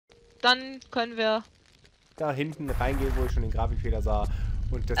dann können wir... Da hinten reingehen, wo ich schon den Grafikfehler sah.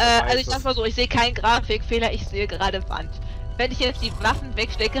 Und deshalb also ich sag mal so, ich sehe keinen Grafikfehler, ich sehe gerade Wand. Wenn ich jetzt die Waffen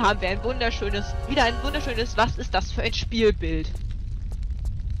wegstecke, haben wir wieder ein wunderschönes, was ist das für ein Spielbild?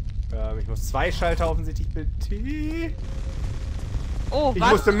 Ich muss 2 Schalter offensichtlich betätigen. Oh, ich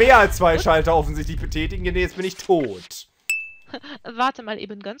musste mehr als 2 Schalter offensichtlich betätigen, denn jetzt bin ich tot. Warte mal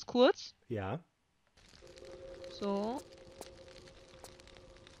eben ganz kurz. Ja. So.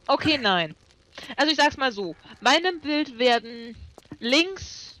 Okay, nein. Also ich sag's mal so. Meinem Bild werden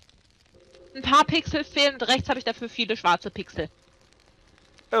links ein paar Pixel fehlen und rechts habe ich dafür viele schwarze Pixel.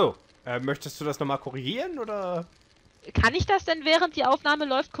 Oh, möchtest du das nochmal korrigieren, oder? Kann ich das denn, während die Aufnahme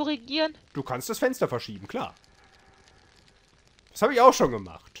läuft, korrigieren? Du kannst das Fenster verschieben, klar. Das habe ich auch schon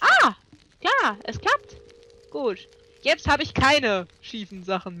gemacht. Ah! Ja, es klappt. Gut. Jetzt habe ich keine schiefen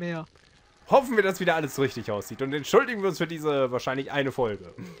Sachen mehr. Hoffen wir, dass wieder alles richtig aussieht. Und entschuldigen wir uns für diese wahrscheinlich eine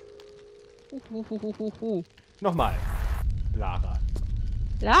Folge. Nochmal. Lara.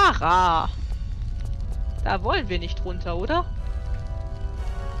 Lara! Da wollen wir nicht runter, oder?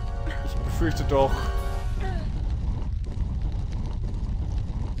 Ich befürchte doch.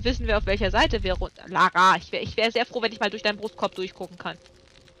 Wissen wir, auf welcher Seite wir runter... Lara, ich wär sehr froh, wenn ich mal durch deinen Brustkorb durchgucken kann.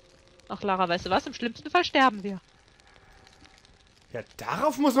 Ach, Lara, weißt du was? Im schlimmsten Fall sterben wir. Ja,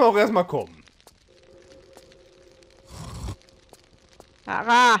 darauf muss man auch erstmal kommen.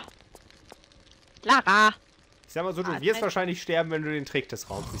 Lara! Lara! Ich sag mal so, du wirst wahrscheinlich sterben, wenn du den Trick des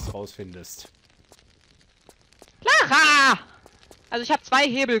Raums nicht rausfindest. Lara! Also ich habe 2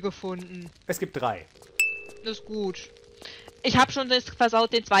 Hebel gefunden. Es gibt 3. Das ist gut. Ich habe schon das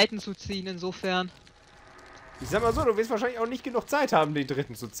versaut, den zweiten zu ziehen, insofern. Ich sag mal so, du wirst wahrscheinlich auch nicht genug Zeit haben, den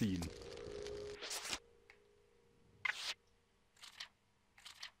dritten zu ziehen.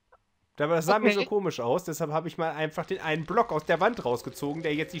 Aber das sah mir so komisch aus, deshalb habe ich mal einfach den einen Block aus der Wand rausgezogen,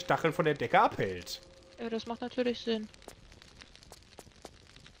 der jetzt die Stacheln von der Decke abhält. Ja, das macht natürlich Sinn.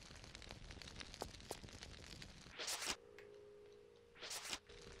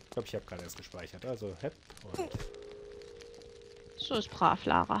 Ich glaube, ich habe gerade erst gespeichert. Also, hepp und... So ist brav,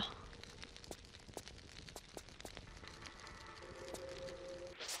 Lara.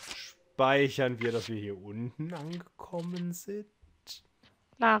 Speichern wir, dass wir hier unten angekommen sind.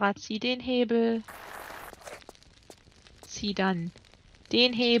 Lara, zieh den Hebel. Zieh dann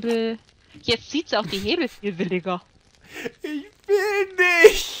den Hebel. Jetzt zieht sie auch die Hebel viel williger. Ich will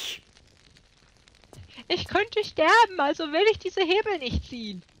nicht! Ich könnte sterben, also will ich diese Hebel nicht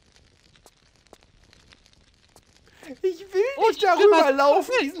ziehen. Ich will nicht darüber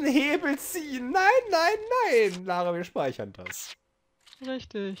laufen, diesen Hebel ziehen. Nein, nein, nein. Lara, wir speichern das.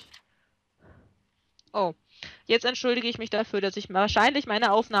 Richtig. Oh, jetzt entschuldige ich mich dafür, dass ich wahrscheinlich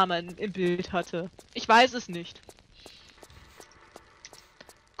meine Aufnahme im Bild hatte. Ich weiß es nicht.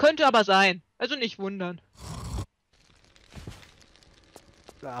 Könnte aber sein. Also nicht wundern.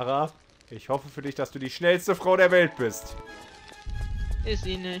 Lara, ich hoffe für dich, dass du die schnellste Frau der Welt bist. Ist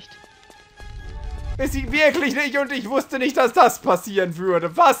sie nicht. Ist sie wirklich nicht und ich wusste nicht, dass das passieren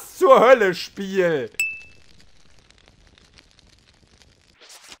würde. Was zur Hölle, Spiel?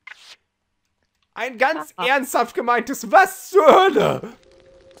 Ein ganz ernsthaft gemeintes Was zur Hölle?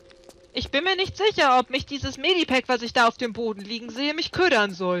 Ich bin mir nicht sicher, ob mich dieses Medipack, was ich da auf dem Boden liegen sehe, mich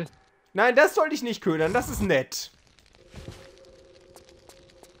ködern soll. Nein, das soll dich nicht ködern. Das ist nett.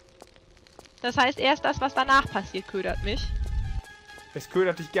 Das heißt, erst das, was danach passiert, ködert mich. Es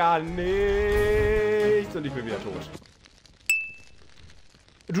ködert dich gar nicht. Und ich bin wieder tot.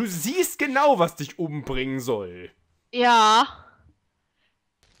 Du siehst genau, was dich umbringen soll. Ja.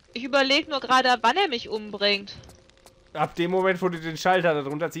 Ich überlege nur gerade, wann er mich umbringt. Ab dem Moment, wo du den Schalter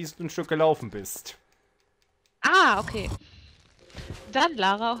darunter ziehst und ein Stück gelaufen bist. Ah, okay. Dann,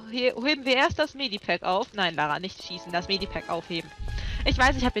 Lara, heben wir erst das Medipack auf. Nein, Lara, nicht schießen, das Medipack aufheben. Ich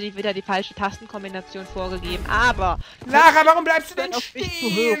weiß, ich habe dir wieder die falsche Tastenkombination vorgegeben, aber... Lara, warum bleibst du denn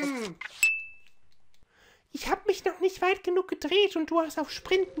stehen? Ich habe mich noch nicht weit genug gedreht und du hast auf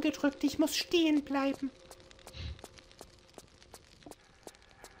Sprinten gedrückt. Ich muss stehen bleiben.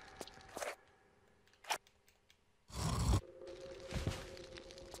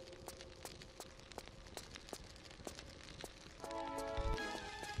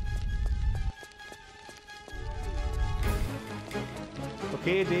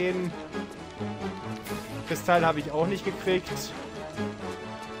 Okay, den Kristall habe ich auch nicht gekriegt.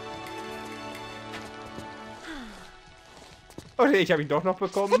 Okay, ich habe ihn doch noch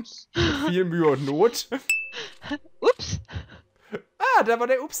bekommen. Mit viel Mühe und Not. Ups. Ah, da war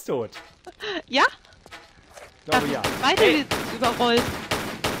der Ups tot. Ja? Ich glaube, ja. Beide überrollt.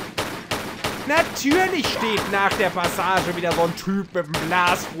 Natürlich steht nach der Passage wieder so ein Typ mit einem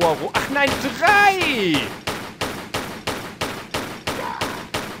Blasrohr. Ach nein, 3!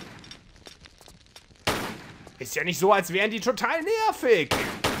 Ist ja nicht so, als wären die total nervig.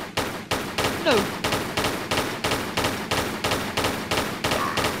 Nö.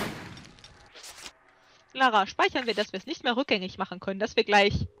 Lara, speichern wir, dass wir es nicht mehr rückgängig machen können, dass wir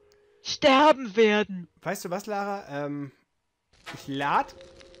gleich sterben werden. Weißt du was, Lara? Ich lade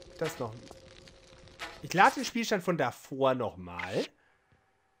das noch. Ich lade den Spielstand von davor nochmal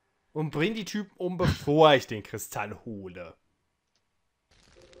und bring die Typen um, bevor ich den Kristall hole.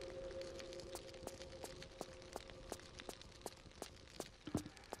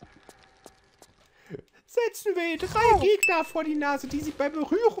 Setzen wir 3 Gegner vor die Nase, die sie bei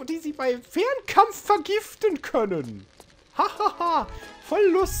Berührung, die sie bei Fernkampf vergiften können. Hahaha, voll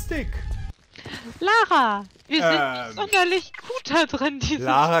lustig. Lara, wir sind nicht sonderlich gut da drin.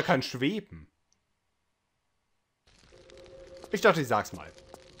 Lara kann schweben. Ich dachte, ich sag's mal.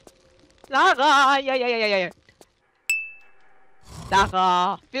 Lara, ja.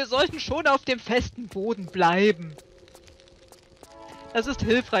 Lara, wir sollten schon auf dem festen Boden bleiben. Das ist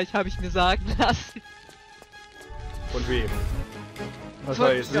hilfreich, habe ich mir sagen lassen. Von wem? Was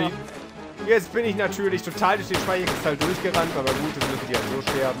war jetzt? Ja. Jetzt bin ich natürlich total durch den Speicherkristall durchgerannt, aber gut, das müssen die ja so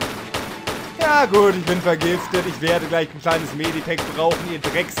sterben. Ja gut, ich bin vergiftet. Ich werde gleich ein kleines Medipack brauchen, ihr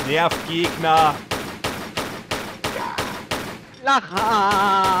Drecksnervgegner.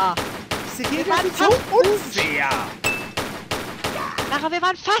 Lara! Diese Gegner sind so unfair! Lara, wir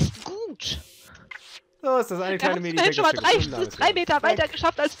waren fast gut! So ist das eine kleine Medipack. Wir haben schon mal 3 Meter weiter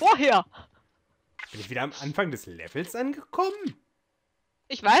geschafft als vorher! Bin ich wieder am Anfang des Levels angekommen?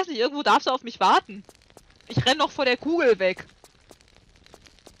 Ich weiß nicht, irgendwo darfst du auf mich warten. Ich renn noch vor der Kugel weg.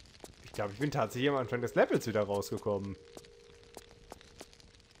 Ich glaube, ich bin tatsächlich am Anfang des Levels wieder rausgekommen.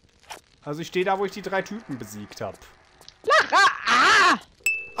 Also ich stehe da, wo ich die 3 Typen besiegt habe. Lara! Ah!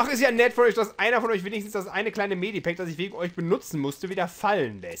 Ach, ist ja nett von euch, dass einer von euch wenigstens das eine kleine Medipack, das ich wegen euch benutzen musste, wieder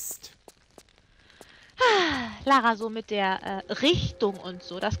fallen lässt. Lara, so mit der Richtung und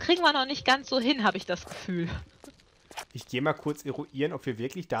so, das kriegen wir noch nicht ganz so hin, habe ich das Gefühl. Ich gehe mal kurz eruieren, ob wir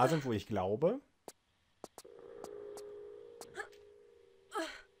wirklich da sind, wo ich glaube.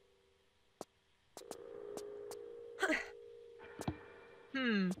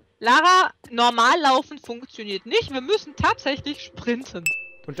 Lara, normal laufen funktioniert nicht. Wir müssen tatsächlich sprinten.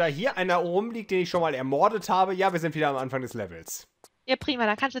 Und da hier einer rumliegt, den ich schon mal ermordet habe, ja, wir sind wieder am Anfang des Levels. Ja, prima,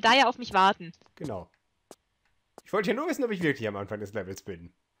 dann kannst du da ja auf mich warten. Genau. Ich wollte ja nur wissen, ob ich wirklich am Anfang des Levels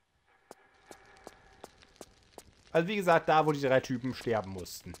bin. Also wie gesagt, da, wo die 3 Typen sterben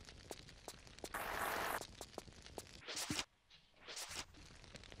mussten.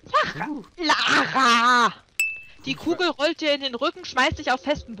 Lara! Die Kugel rollt dir in den Rücken, schmeißt dich auf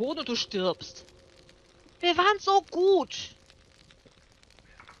festen Boden und du stirbst. Wir waren so gut.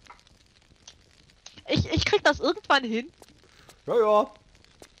 Ich krieg das irgendwann hin. Ja.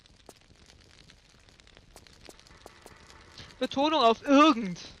 Betonung auf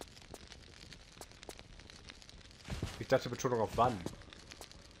irgend. Ich dachte Betonung auf wann.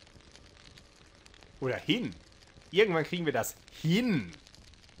 Oder hin. Irgendwann kriegen wir das hin.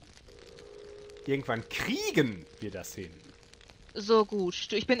 Irgendwann kriegen wir das hin. So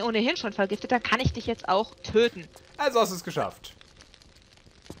gut. Du, ich bin ohnehin schon vergiftet, dann kann ich dich jetzt auch töten. Also hast du es geschafft.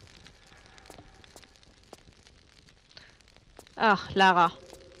 Ach, Lara.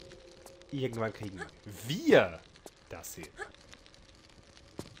 Irgendwann kriegen wir das hin.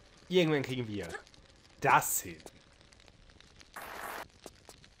 Irgendwann kriegen wir das hin.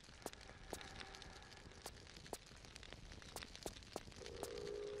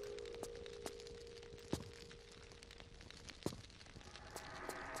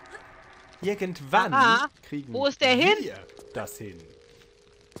 Irgendwann kriegen wo ist der hin? wir das hin.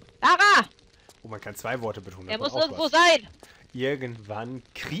 Lara! Oh, man kann 2 Worte betonen. Er muss irgendwo sein. Irgendwann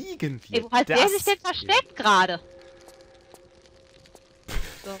kriegen wir wo hat der sich denn versteckt gerade?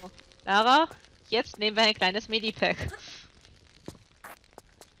 So, Lara, jetzt nehmen wir ein kleines Medipack.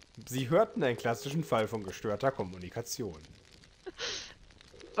 Sie hörten einen klassischen Fall von gestörter Kommunikation.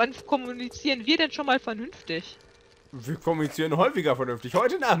 Wann kommunizieren wir denn schon mal vernünftig? Wir kommunizieren häufiger vernünftig.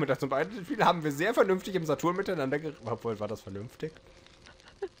 Heute Nachmittag zum Beispiel haben wir sehr vernünftig im Saturn miteinander geredet. Obwohl, war das vernünftig?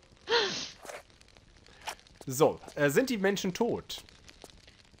 So, sind die Menschen tot?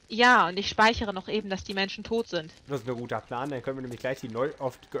 Ja, und ich speichere noch eben, dass die Menschen tot sind. Das ist ein guter Plan, dann können wir nämlich gleich die neu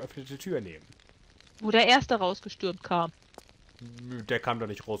oft geöffnete Tür nehmen. Wo der Erste rausgestürmt kam. Der kam doch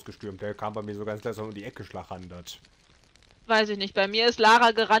nicht rausgestürmt, der kam bei mir so ganz langsam um die Ecke schlachandert. Weiß ich nicht, bei mir ist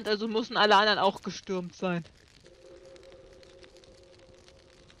Lara gerannt, also müssen alle anderen auch gestürmt sein.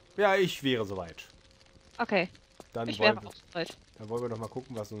 Ja, ich wäre soweit. Okay. Dann Ich wollen, wäre auch soweit. dann wollen wir doch mal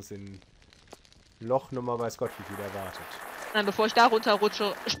gucken, was uns in Loch Nummer weiß Gott wie viel erwartet. Nein, bevor ich da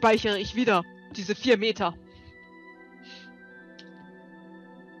runterrutsche, speichere ich wieder diese 4 Meter.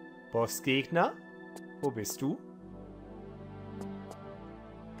 Bossgegner? Wo bist du?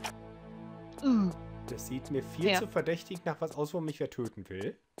 Das sieht mir viel zu verdächtig nach was aus, wo mich wer töten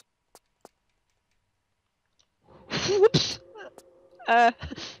will. Ups.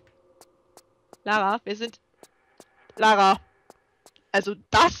 Lara, wir sind... Lara. Also,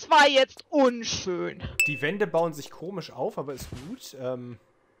 das war jetzt unschön. Die Wände bauen sich komisch auf, aber ist gut.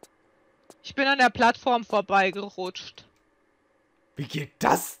 Ich bin an der Plattform vorbeigerutscht. Wie geht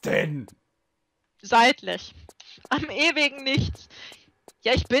das denn? Seitlich. Am ewigen Nichts.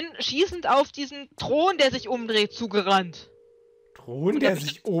 Ja, ich bin schießend auf diesen Thron, der sich umdreht, zugerannt. Thron, der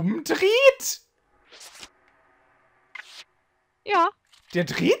sich umdreht? Ja. Der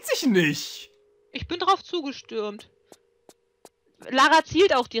dreht sich nicht. Ich bin drauf zugestürmt. Lara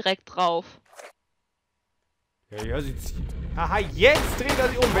zielt auch direkt drauf. Ja, sie zieht. Aha, jetzt dreht er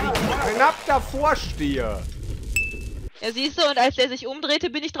sich um, wenn ich knapp davor stehe. Ja, siehst du, und als der sich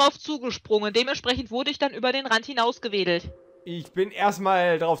umdrehte, bin ich drauf zugesprungen. Dementsprechend wurde ich dann über den Rand hinausgewedelt. Ich bin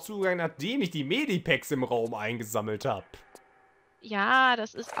erstmal drauf zugegangen, nachdem ich die Medipacks im Raum eingesammelt habe. Ja,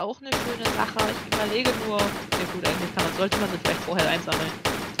 das ist auch eine schöne Sache. Ich überlege nur... Ja gut, eigentlich sollte man sie vielleicht vorher einsammeln.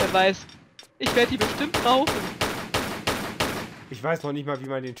 Wer weiß. Ich werde die bestimmt brauchen. Ich weiß noch nicht mal, wie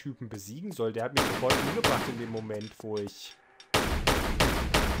man den Typen besiegen soll. Der hat mich sofort umgebracht in dem Moment, wo ich...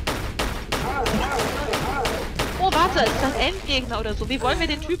 Oh, warte, ist das Endgegner oder so? Wie wollen wir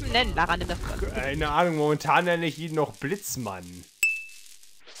den Typen nennen? Lara, nimm das mal. Keine Ahnung, momentan nenne ich ihn noch Blitzmann.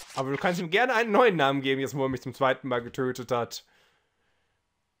 Aber du kannst ihm gerne einen neuen Namen geben, jetzt wo er mich zum zweiten Mal getötet hat.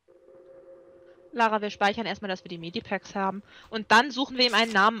 Lara, wir speichern erstmal, dass wir die Medipacks haben. Und dann suchen wir ihm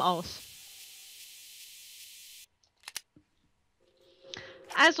einen Namen aus.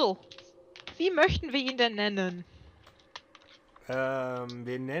 Also, wie möchten wir ihn denn nennen?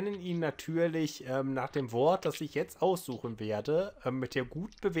 Wir nennen ihn natürlich nach dem Wort, das ich jetzt aussuchen werde, mit der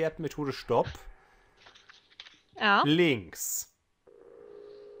gut bewährten Methode Stopp. Ja. Links.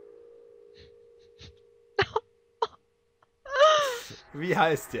 Wie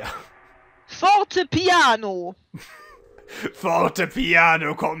heißt der? Forte Piano. Forte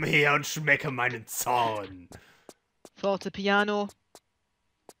Piano, komm her und schmecke meinen Zorn. Forte Piano.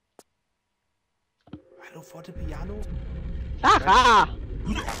 Hallo, Forte Piano? Lara!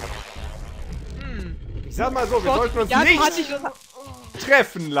 Ich sag mal so, wir Forte sollten uns Piano nicht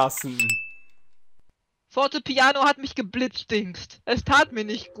treffen lassen. Forte Piano hat mich geblitzdingst. Es tat mir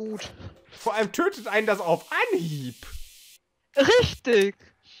nicht gut. Vor allem tötet einen das auf Anhieb. Richtig.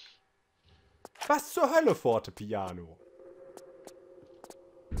 Was zur Hölle, Forte Piano?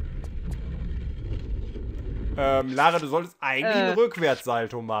 Lara, du solltest eigentlich ein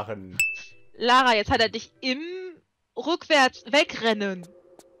Rückwärtssalto machen. Lara, jetzt hat er dich im Rückwärts wegrennen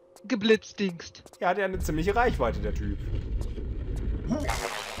geblitzdingst. Ja, der hat eine ziemliche Reichweite, der Typ.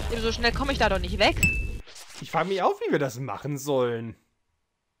 So schnell komme ich da doch nicht weg. Ich frage mich auch, wie wir das machen sollen.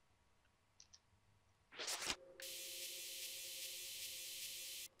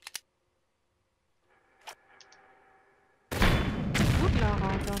 Gut,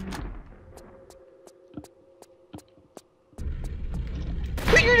 Lara, dann.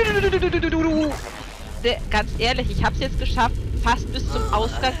 Ganz ehrlich, ich hab's jetzt geschafft, fast bis zum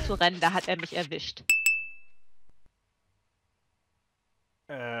Ausgang zu rennen. Da hat er mich erwischt.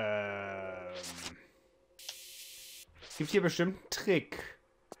 Es gibt hier bestimmt einen Trick.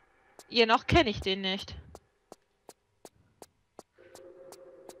 Ihr noch kenne ich den nicht.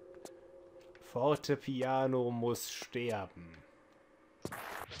 Forte Piano muss sterben.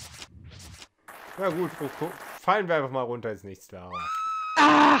 Na gut, fallen wir einfach mal runter ins Nichts, Lara.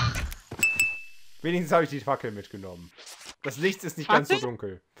 Ach! Wenigstens habe ich die Fackel mitgenommen. Das Licht ist nicht ganz so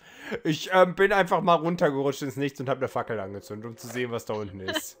dunkel. Ich bin einfach mal runtergerutscht ins Nichts und habe eine Fackel angezündet, um zu sehen, was da unten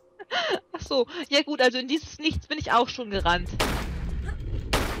ist. Ach so, ja gut, also in dieses Nichts bin ich auch schon gerannt.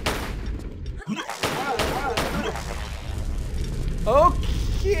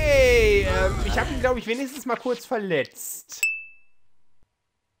 Okay, ich habe ihn, glaube ich, wenigstens mal kurz verletzt.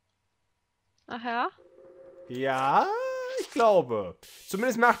 Ach ja? Ja, ich glaube.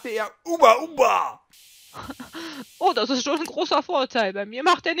 Zumindest machte er Uba Uba. Oh, das ist schon ein großer Vorteil. Bei mir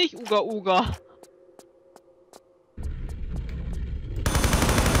macht er nicht Uga Uga.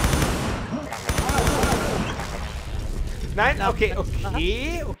 Nein, okay. Unser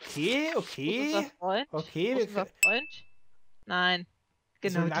Freund? Okay, Unser Freund? Nein.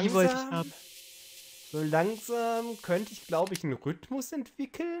 Genau, so die wollte ich haben. So langsam könnte ich, glaube ich, einen Rhythmus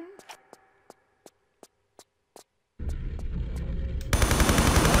entwickeln.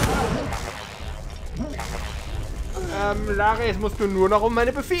 Lara, jetzt musst du nur noch um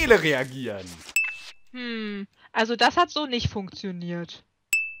meine Befehle reagieren. Also das hat so nicht funktioniert.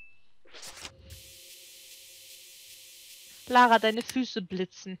 Lara, deine Füße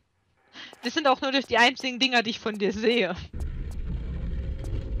blitzen. Das sind auch nur die einzigen Dinger, die ich von dir sehe.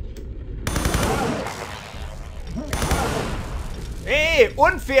 Hey,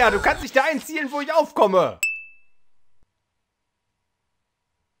 unfair! Du kannst nicht da einzielen, wo ich aufkomme!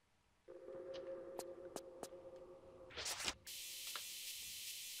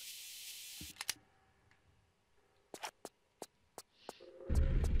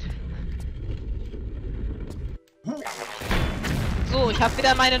 So, ich habe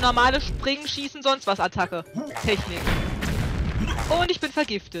wieder meine normale Springen, Schießen, sonst was Attacke. Technik. Und ich bin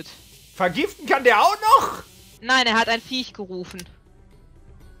vergiftet. Vergiften kann der auch noch? Nein, er hat ein Viech gerufen.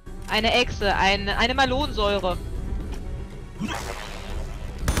 Eine Echse, eine Malonsäure.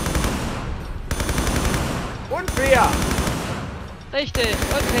 Unfair! Richtig,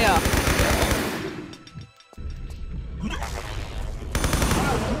 unfair.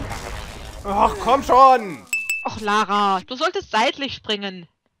 Ach, komm schon! Och, Lara, du solltest seitlich springen.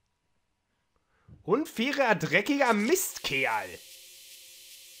 Unfairer, dreckiger Mistkerl.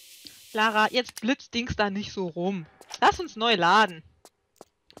 Lara, jetzt blitzt Dings da nicht so rum. Lass uns neu laden.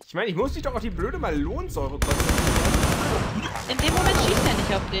 Ich meine, ich muss dich doch auf die blöde Malonsäure konzentrieren. In dem Moment schießt er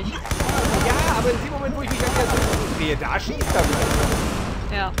nicht auf dich. Ja, aber in dem Moment, wo ich mich dann wieder so umdrehe, da schießt er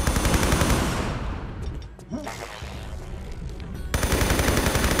wieder. Ja.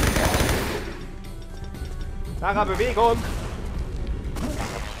 Lara, Bewegung!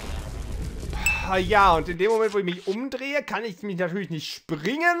 Ja, und in dem Moment, wo ich mich umdrehe, kann ich mich natürlich nicht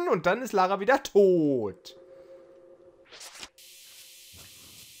springen und dann ist Lara wieder tot.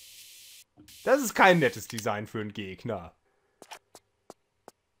 Das ist kein nettes Design für einen Gegner.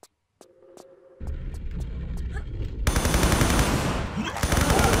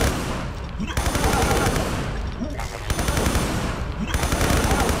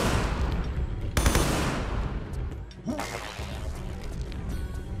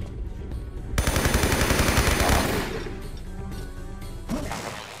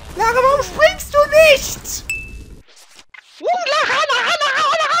 Lara, warum springst du nicht? Lara,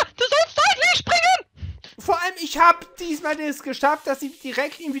 du sollst seitlich springen! Vor allem, ich habe diesmal das geschafft, dass ich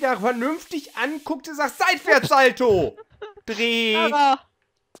direkt ihn wieder vernünftig anguckte, sagt Seitwärtssalto. Dreh. Aber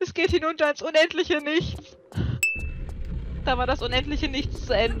es geht hinunter ins unendliche Nichts. Da war das unendliche Nichts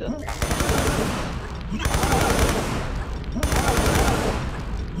zu Ende.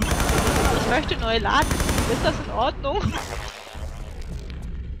 Ich möchte neu laden. Ist das in Ordnung?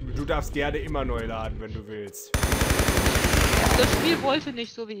 Du darfst gerne immer neu laden, wenn du willst. Das Spiel wollte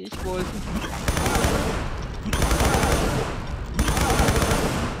nicht so, wie ich wollte.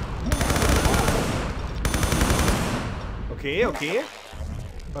 Okay, okay.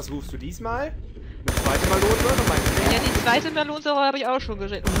 Was rufst du diesmal? Eine zweite Malonsäure, meinst du? Ja, die zweite Melonsäure habe ich auch schon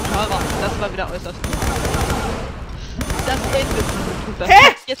gesehen. Das war wieder äußerst gut. Das endet.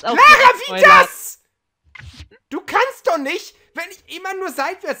 Hä? Jetzt auch Lara, wie das? Du kannst doch nicht, wenn ich immer nur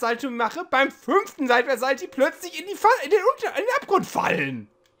Seitwärtssalto mache, beim 5. Seitwärtssalto plötzlich in den Abgrund fallen.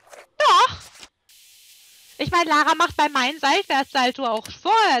 Doch! Ich meine, Lara macht bei meinen Seitwärtssalto auch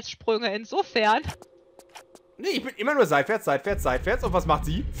Vorwärtssprünge, insofern. Nee, ich bin immer nur seitwärts, seitwärts, seitwärts. Und was macht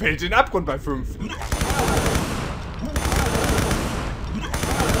sie? Fällt in den Abgrund beim 5.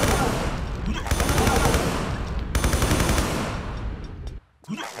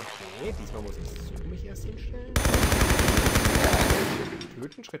 Okay, diesmal muss ich so mich erst hinstellen.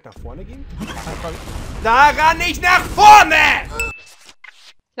 Töten, Schritt nach vorne gehen. Anfang. Lara, nicht nach vorne!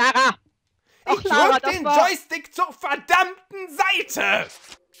 Lara! Ich drück den Joystick zur verdammten Seite!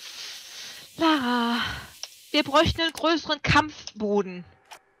 Lara, wir bräuchten einen größeren Kampfboden.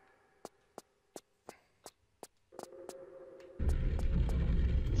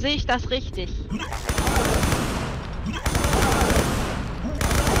 Sehe ich das richtig?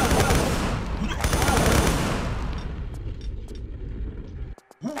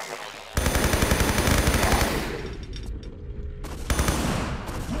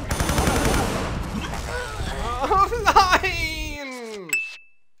 Oh nein!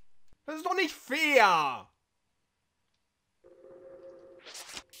 Das ist doch nicht fair!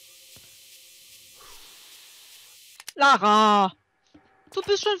 Lara! Du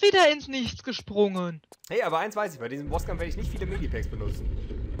bist schon wieder ins Nichts gesprungen. Hey, aber eins weiß ich, bei diesem Bosskampf werde ich nicht viele Medipacks benutzen.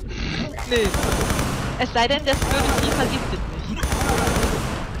 Nee. Es sei denn, das würde sie vergiftet nicht.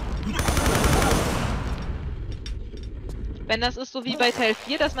 Wenn das ist so wie bei Teil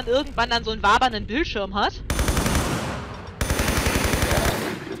 4, dass man irgendwann dann so einen wabernden Bildschirm hat.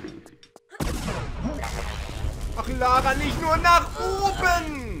 Ach, Lara, nicht nur nach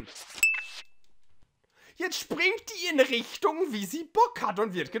oben! Jetzt springt die in Richtung, wie sie Bock hat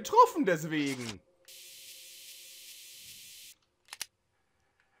und wird getroffen deswegen.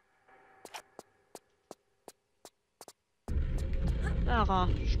 Lara,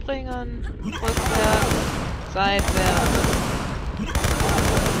 springen, rückwärts, seitwärts.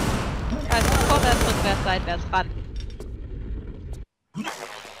 Also vorwärts, rückwärts, seitwärts, ran.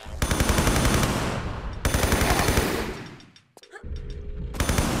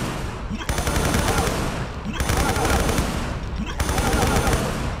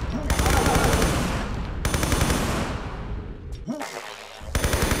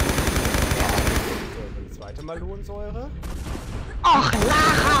 Malonsäure. Och,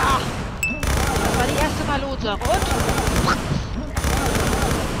 Lara! Das war die erste Malonsäure. Und?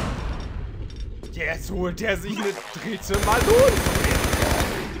 Jetzt holt er sich eine dritte Malonsäure.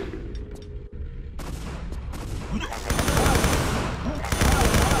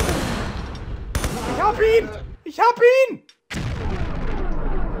 Ich hab ihn! Ich hab ihn!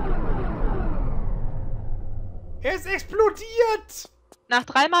 Er ist explodiert! Nach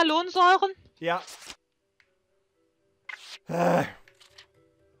 3 Malonsäuren? Ja.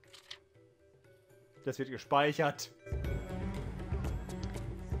 Das wird gespeichert.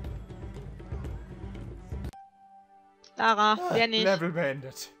 Lara, der nicht. Level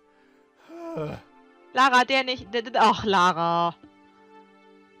beendet. Lara, der nicht. Ach, Lara.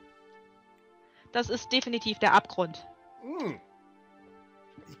 Das ist definitiv der Abgrund.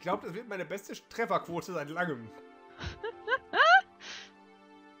 Ich glaube, das wird meine beste Trefferquote seit langem.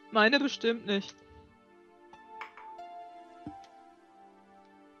 Meine bestimmt nicht.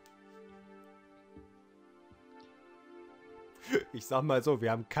 Ich sag mal so,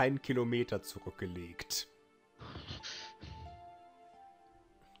 wir haben keinen Kilometer zurückgelegt.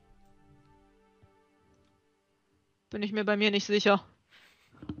 Bin ich mir bei mir nicht sicher.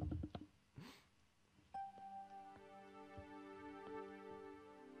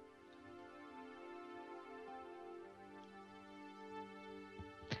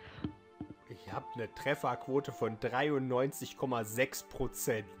 Ich habe eine Trefferquote von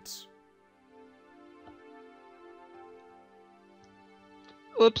 93,6%.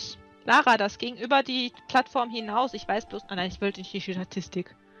 Ups. Lara, das ging über die Plattform hinaus. Ich weiß bloß... Oh nein, ich wollte nicht die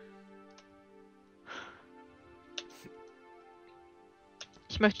Statistik.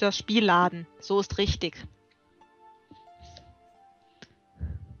 Ich möchte das Spiel laden. So ist richtig.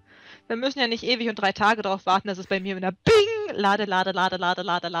 Wir müssen ja nicht ewig und 3 Tage darauf warten, dass es bei mir wieder Bing! Lade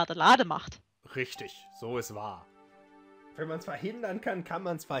macht. Richtig, so ist wahr. Wenn man es verhindern kann, kann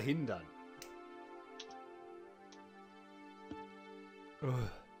man es verhindern.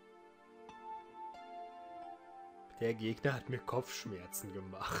 Der Gegner hat mir Kopfschmerzen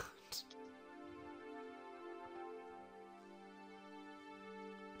gemacht.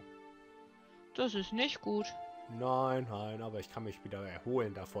 Das ist nicht gut. Nein, aber ich kann mich wieder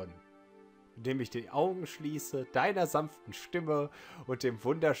erholen davon. Indem ich die Augen schließe, deiner sanften Stimme und dem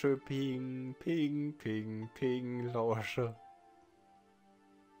wunderschönen Ping, Ping, Ping, Ping lausche.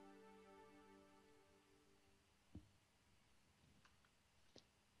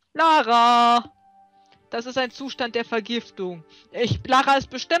 Lara! Das ist ein Zustand der Vergiftung. Lara ist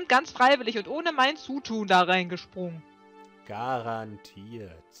bestimmt ganz freiwillig und ohne mein Zutun da reingesprungen.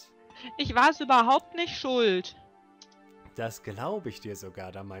 Garantiert. Ich war es überhaupt nicht schuld. Das glaube ich dir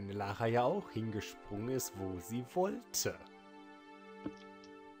sogar, da meine Lara ja auch hingesprungen ist, wo sie wollte.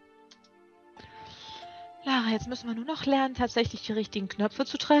 Lara, jetzt müssen wir nur noch lernen, tatsächlich die richtigen Knöpfe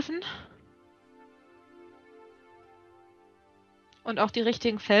zu treffen. Und auch die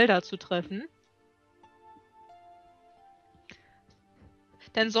richtigen Felder zu treffen.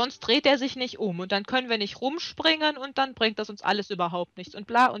 Denn sonst dreht er sich nicht um und dann können wir nicht rumspringen und dann bringt das uns alles überhaupt nichts. Und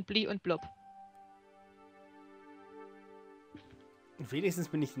bla und bli und blub. Wenigstens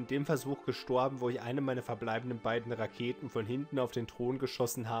bin ich in dem Versuch gestorben, wo ich eine meiner verbleibenden beiden Raketen von hinten auf den Thron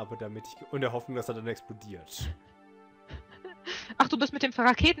geschossen habe, in der Hoffnung, dass er dann explodiert. Ach, du bist mit dem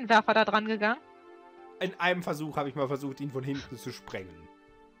Raketenwerfer da dran gegangen? In einem Versuch habe ich mal versucht, ihn von hinten zu sprengen.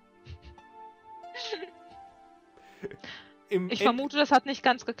 Ich vermute, das hat nicht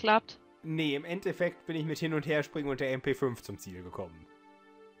ganz geklappt. Nee, im Endeffekt bin ich mit Hin- und Herspringen und der MP5 zum Ziel gekommen.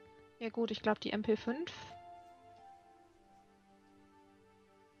 Ja gut, ich glaube die MP5...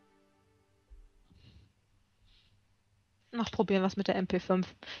 Noch probieren wir es mit der MP5.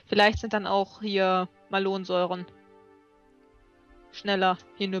 Vielleicht sind dann auch hier Malonsäuren schneller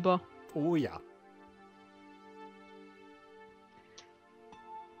hinüber. Oh ja.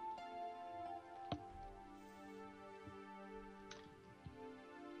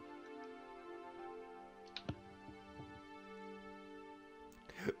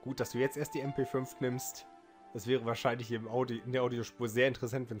 Gut, dass du jetzt erst die MP5 nimmst. Das wäre wahrscheinlich in der Audiospur sehr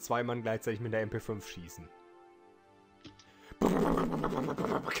interessant, wenn zwei Mann gleichzeitig mit der MP5 schießen.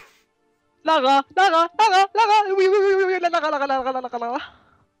 Lara, Lara, Lara, Lara, Lara, Lara, Lara, Lara, Lara. Lara.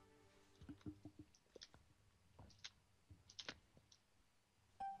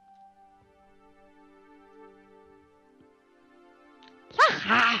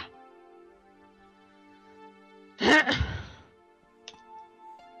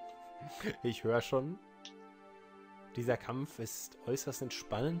 Ich höre schon. Dieser Kampf ist äußerst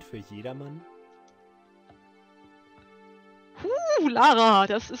entspannend für jedermann. Lara,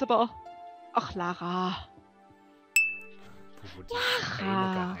 das ist aber... Ach, Lara. Wo dieses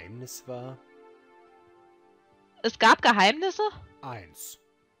eine Geheimnis war. Es gab Geheimnisse? 1.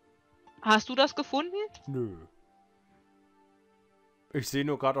 Hast du das gefunden? Nö. Ich sehe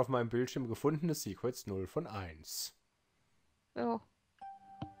nur gerade auf meinem Bildschirm gefundenes Secrets 0 von 1. Ja.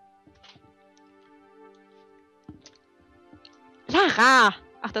 Lara!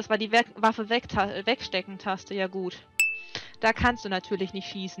 Ach, das war die Waffe wegstecken-Taste. Ja gut. Da kannst du natürlich nicht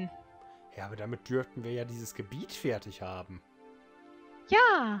schießen. Ja, aber damit dürften wir ja dieses Gebiet fertig haben.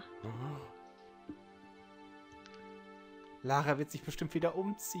 Ja. Oh. Lara wird sich bestimmt wieder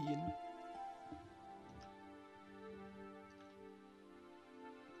umziehen.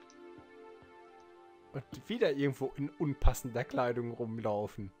 Und wieder irgendwo in unpassender Kleidung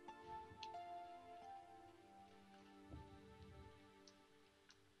rumlaufen.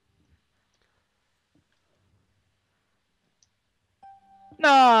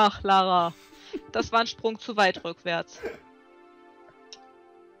 Ach, Lara. Das war ein Sprung zu weit rückwärts.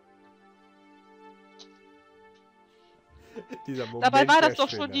 Dieser Moment Dabei war das der doch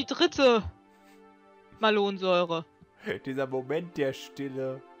Stille. schon die 3. Malonsäure. Dieser Moment der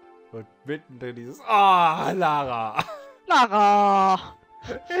Stille. Und mittendrin dieses... Ah, Lara! Lara!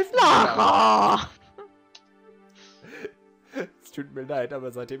 Lara! Es tut mir leid,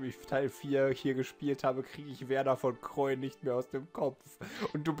 aber seitdem ich Teil 4 hier gespielt habe, kriege ich Werner von Kroy nicht mehr aus dem Kopf.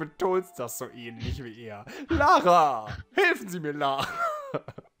 Und du betonst das so ähnlich wie er. Lara! Helfen Sie mir, Lara!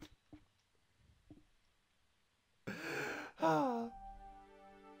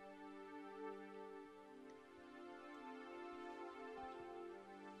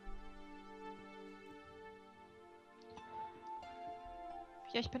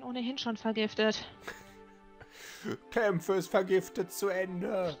 Ja, ich bin ohnehin schon vergiftet. Kämpfe ist vergiftet zu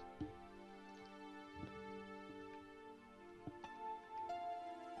Ende.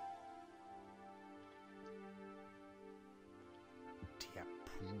 Der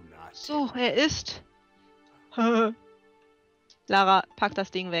Punat. So, er ist. Lara, pack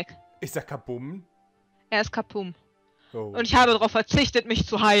das Ding weg. Ist er kabum? Er ist kapum. Oh. Und ich habe darauf verzichtet, mich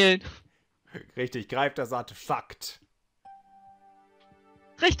zu heilen. Richtig, greift das Artefakt.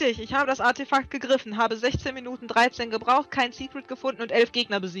 Richtig, ich habe das Artefakt gegriffen, habe 16 Minuten 13 gebraucht, kein Secret gefunden und 11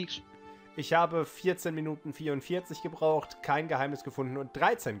 Gegner besiegt. Ich habe 14 Minuten 44 gebraucht, kein Geheimnis gefunden und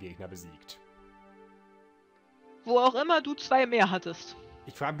 13 Gegner besiegt. Wo auch immer du 2 mehr hattest.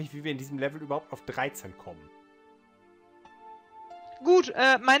 Ich frage mich, wie wir in diesem Level überhaupt auf 13 kommen. Gut,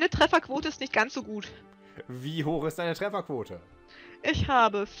 meine Trefferquote ist nicht ganz so gut. Wie hoch ist deine Trefferquote? Ich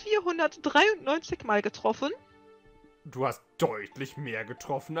habe 493 Mal getroffen. Du hast deutlich mehr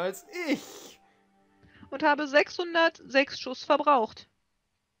getroffen als ich. Und habe 606 Schuss verbraucht.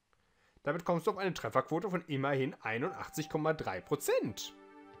 Damit kommst du auf eine Trefferquote von immerhin 81,3%.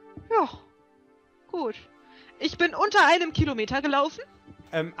 Ja, gut. Ich bin unter 1 Kilometer gelaufen.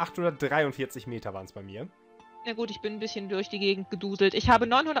 843 Meter waren es bei mir. Na gut, ich bin ein bisschen durch die Gegend geduselt. Ich habe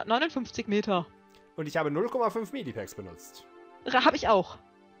 959 Meter. Und ich habe 0,5 Medipacks benutzt. Habe ich auch.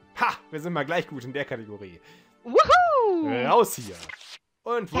 Ha, wir sind mal gleich gut in der Kategorie. Wuhu! Raus hier.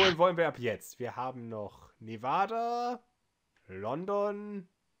 Und wohin wollen wir ab jetzt? Wir haben noch Nevada, London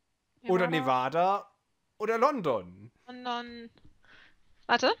oder Nevada oder London. London.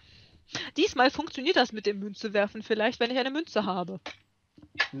 Warte. Diesmal funktioniert das mit dem Münzewerfen vielleicht, wenn ich eine Münze habe.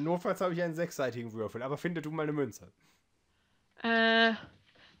 Notfalls habe ich einen 6-seitigen Würfel, aber finde du mal eine Münze.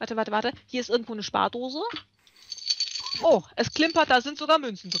 Warte. Hier ist irgendwo eine Spardose. Oh, es klimpert, da sind sogar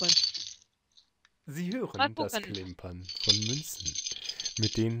Münzen drin. Sie hören das Klimpern von Münzen,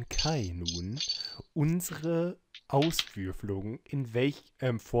 mit denen Kai nun unsere Auswürfelung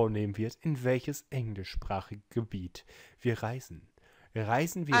vornehmen wird, in welches englischsprachige Gebiet wir reisen.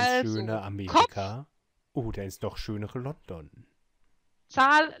 Reisen wir ins schöne Amerika oder ins noch schönere London?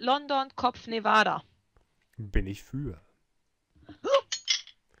 Zahl, London, Kopf, Nevada. Bin ich für.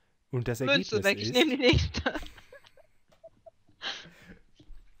 Und das Ergebnis Münze weg, ist... ich nehme die nächste.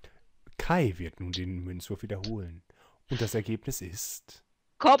 Kai wird nun den Münzwurf wiederholen. Und das Ergebnis ist...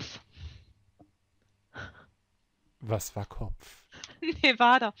 Kopf. Was war Kopf?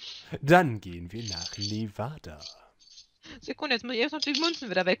 Nevada. Dann gehen wir nach Nevada. Sekunde, jetzt muss ich erst noch die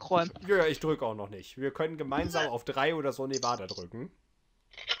Münzen wieder wegräumen. Ja, ich drücke auch noch nicht. Wir können gemeinsam auf 3 oder so Nevada drücken.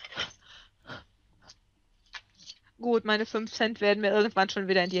 Gut, meine 5 Cent werden mir irgendwann schon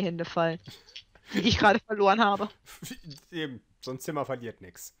wieder in die Hände fallen. Die ich gerade verloren habe. Eben, so ein Zimmer verliert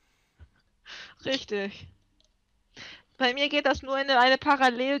nichts. Richtig. Bei mir geht das nur in eine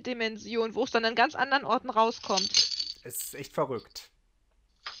Paralleldimension, wo es dann an ganz anderen Orten rauskommt. Es ist echt verrückt.